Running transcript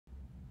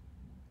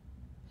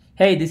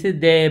Hey, this is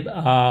Deb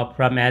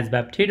from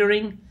ASVAB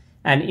Tutoring,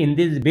 and in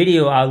this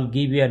video I'll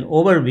give you an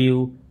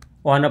overview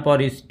on of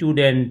our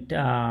student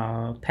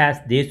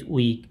passed this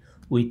week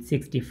with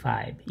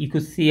 65. You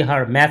could see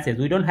her message.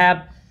 We don't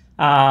have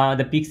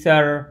the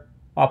picture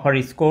of her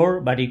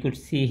score, but you could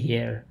see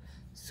here.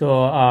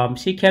 So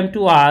she came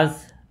to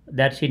us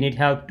that she need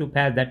help to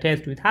pass the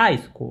test with high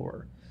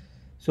score.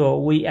 So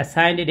we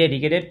assigned a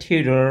dedicated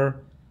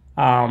tutor.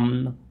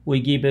 We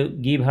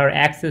give her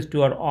access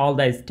to all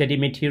the study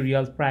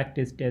materials,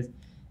 practice tests,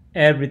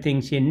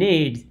 everything she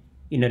needs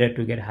in order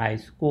to get high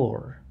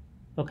score.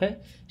 Okay,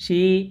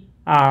 she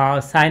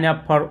signed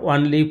up for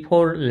only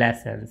 4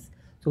 lessons.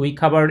 So we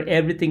covered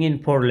everything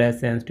in 4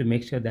 lessons to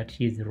make sure that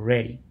she's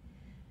ready.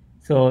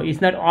 So it's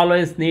not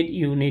always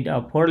you need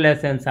 4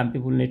 lessons. Some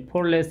people need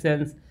 4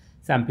 lessons,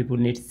 some people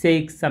need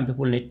 6, some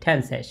people need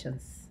 10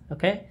 sessions.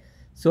 Okay,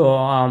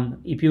 so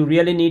if you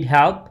really need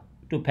help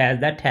to pass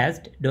that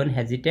test, don't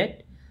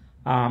hesitate.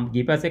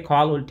 Give us a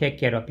call, we'll take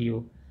care of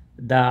you.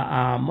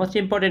 The most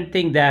important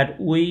thing that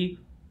we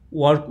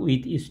work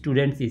with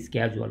students'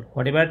 schedule.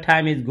 Whatever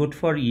time is good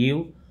for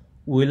you,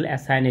 we'll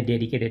assign a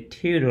dedicated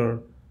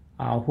tutor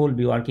who will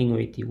be working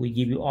with you. We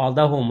give you all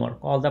the homework,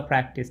 all the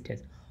practice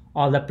tests,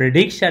 all the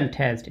prediction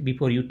tests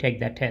before you take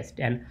the test.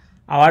 And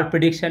our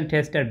prediction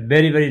tests are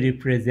very, very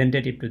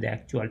representative to the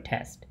actual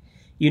test.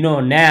 You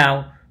know,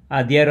 now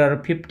there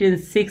are 15,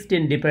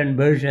 16 different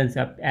versions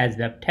of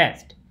ASVAB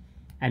test,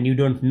 and you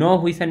don't know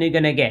which one you're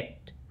gonna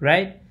get,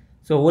 right?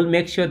 So we'll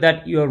make sure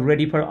that you're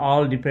ready for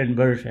all different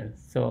versions.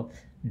 So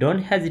don't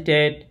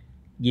hesitate,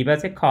 give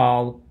us a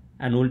call,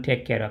 and we'll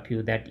take care of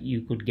you that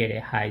you could get a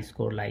high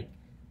score like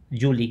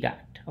Julie got.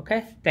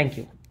 Okay, thank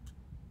you.